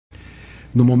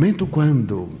No momento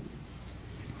quando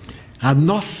a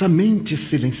nossa mente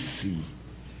silencia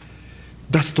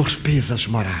das torpezas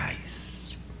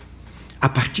morais, a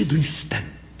partir do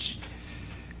instante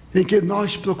em que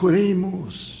nós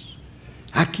procuremos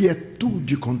a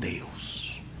quietude com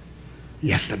Deus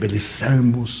e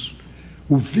estabeleçamos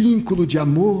o vínculo de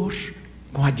amor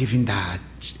com a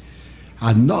divindade,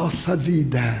 a nossa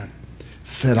vida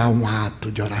será um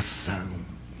ato de oração.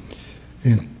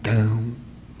 Então,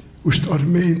 os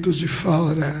tormentos de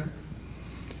fora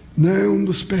não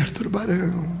nos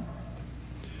perturbarão.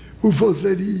 O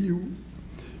vozerio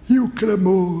e o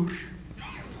clamor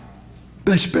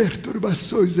das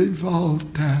perturbações em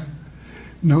volta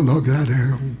não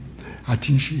lograrão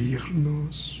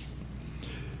atingir-nos.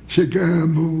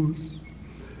 Chegamos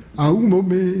a um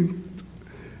momento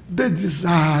de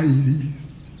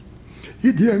desaires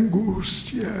e de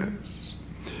angústias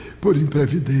por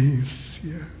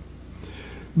imprevidência.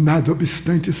 Nada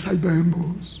obstante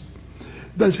saibamos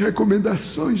das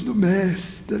recomendações do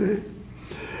Mestre,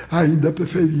 ainda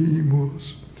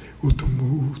preferimos o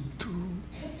tumulto.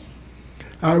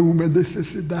 Há uma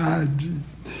necessidade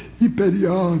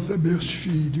imperiosa, meus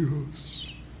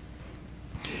filhos,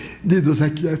 de nos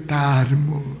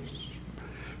aquietarmos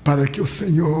para que o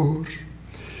Senhor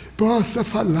possa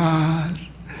falar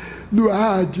no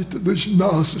ádito dos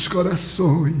nossos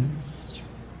corações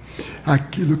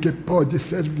aquilo que pode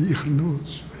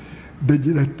servir-nos de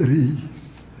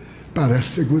diretriz para a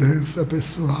segurança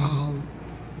pessoal.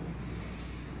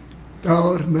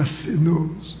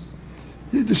 Torna-se-nos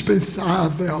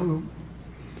indispensável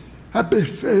a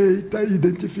perfeita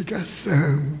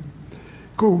identificação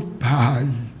com o Pai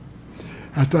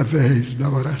através da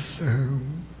oração.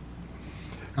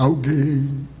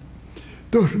 Alguém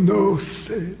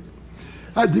tornou-se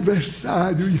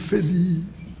adversário infeliz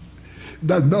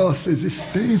da nossa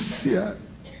existência.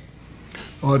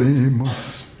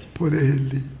 Oremos por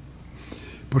ele,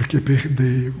 porque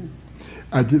perdeu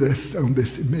a direção de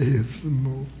si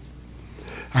mesmo.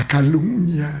 A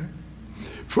calúnia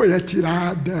foi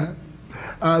atirada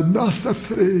à nossa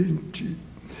frente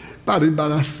para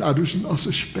embaraçar os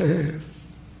nossos pés.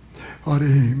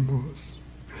 Oremos,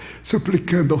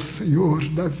 suplicando ao Senhor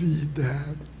da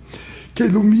vida que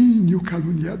ilumine o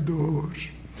caluniador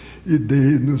e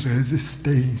dê-nos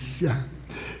resistência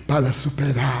para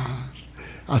superar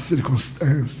a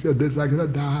circunstância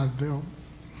desagradável.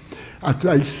 A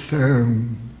traição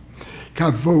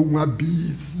cavou um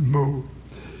abismo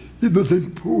e nos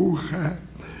empurra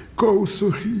com o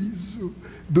sorriso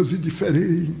dos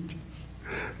indiferentes.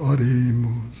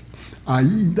 Oremos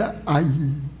ainda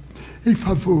aí em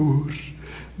favor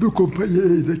do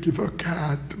companheiro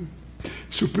equivocado,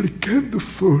 suplicando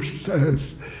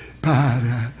forças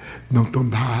para não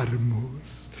tombarmos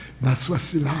na sua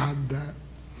cilada.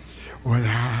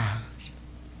 Orar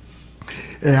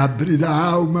é abrir a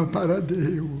alma para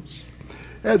Deus,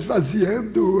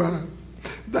 esvaziando-a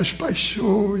das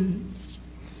paixões,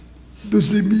 dos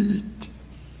limites,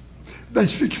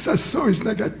 das fixações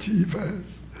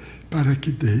negativas, para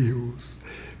que Deus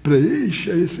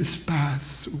preencha esse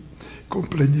espaço com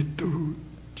plenitude.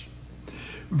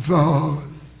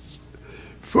 Vós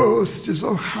fostes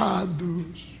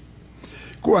honrados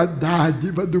com a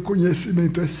dádiva do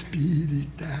conhecimento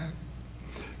espírita.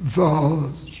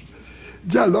 Vós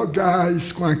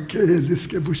dialogais com aqueles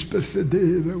que vos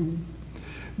precederam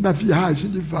na viagem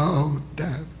de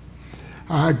volta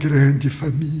à grande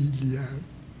família.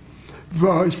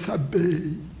 Vós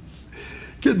sabeis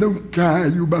que não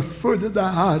cai uma folha da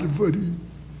árvore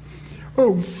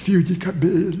ou um fio de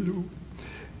cabelo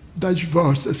das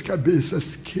vossas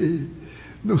cabeças que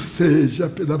não seja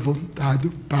pela vontade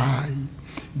do Pai,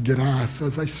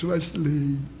 graças às suas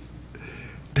leis.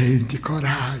 Tende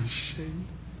coragem.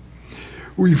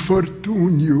 O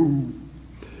infortúnio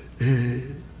é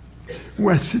um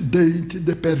acidente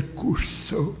de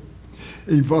percurso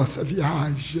em vossa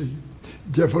viagem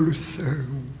de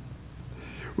evolução.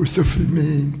 O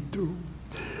sofrimento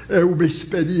é uma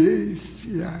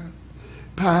experiência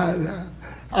para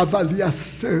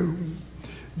avaliação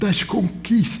das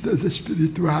conquistas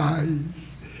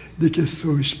espirituais de que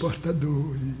sois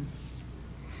portadores.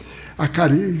 A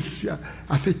carência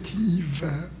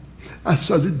afetiva, a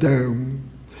solidão,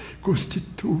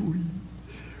 constitui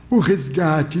o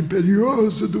resgate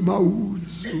imperioso do mau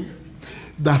uso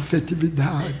da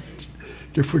afetividade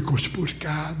que foi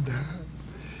conspurcada.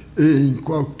 Em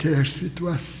qualquer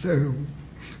situação,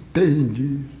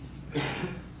 tendes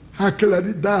a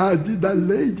claridade da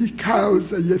lei de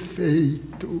causa e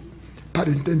efeito para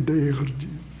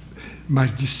entenderdes,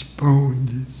 mas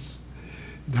dispondes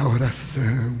da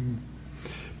oração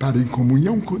para, em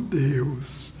comunhão com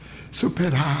Deus,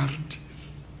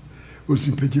 superardes os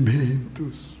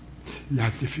impedimentos e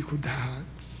as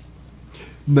dificuldades.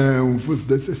 Não vos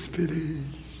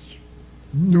desespereis,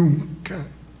 nunca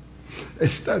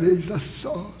estareis a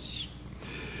sós.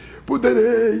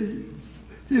 Podereis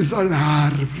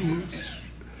isolar-vos,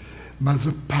 mas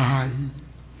o Pai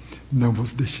não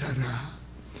vos deixará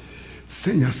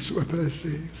sem a sua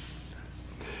presença.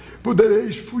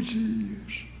 Podereis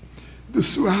fugir do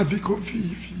suave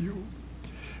convívio,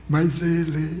 mas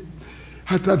Ele,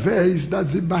 através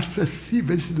das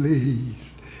imarcessíveis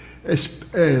leis,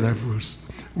 espera-vos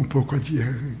um pouco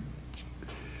adiante.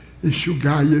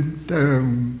 Enxugai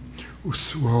então o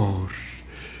suor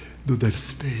do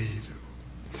desespero,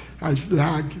 as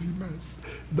lágrimas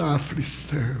da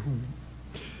aflição,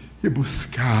 e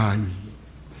buscai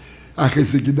a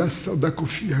resignação da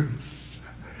confiança,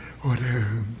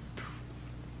 orando.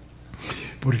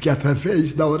 Porque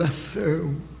através da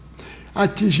oração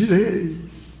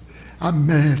atingireis a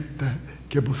meta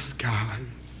que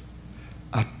buscais,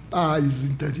 a paz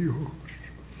interior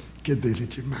que dele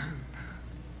te manda.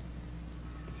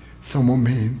 São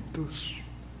momentos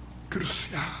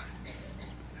cruciais.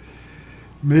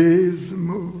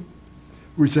 Mesmo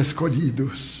os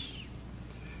escolhidos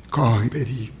correm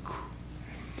perigo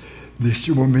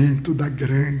neste momento da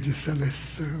grande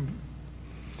seleção.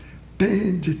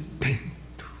 Tende tento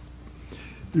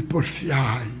e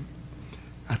porfiai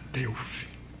até o fim.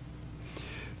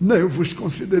 Não vos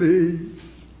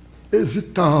considereis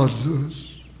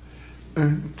exitosos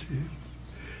antes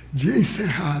de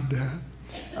encerrada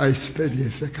a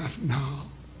experiência carnal.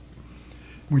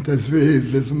 Muitas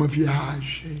vezes uma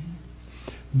viagem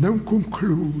não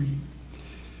conclui,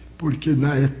 porque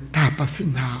na etapa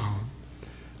final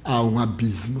há um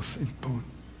abismo sem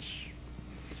ponte.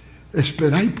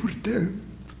 Esperai,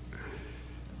 portanto,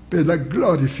 pela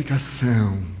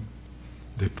glorificação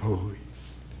depois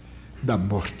da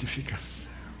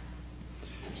mortificação.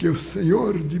 Que o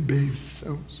Senhor de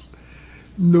bênçãos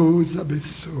nos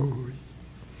abençoe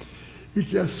e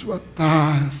que a sua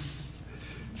paz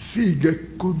siga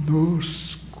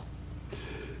conosco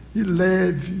e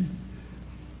leve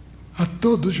a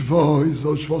todos vós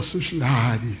aos vossos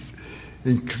lares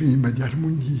em clima de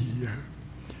harmonia.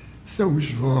 São os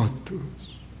votos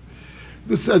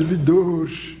do servidor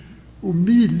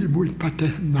humílimo e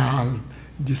paternal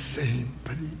de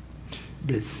sempre,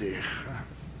 Bezerra.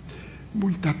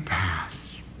 Muita paz,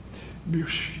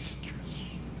 meus filhos.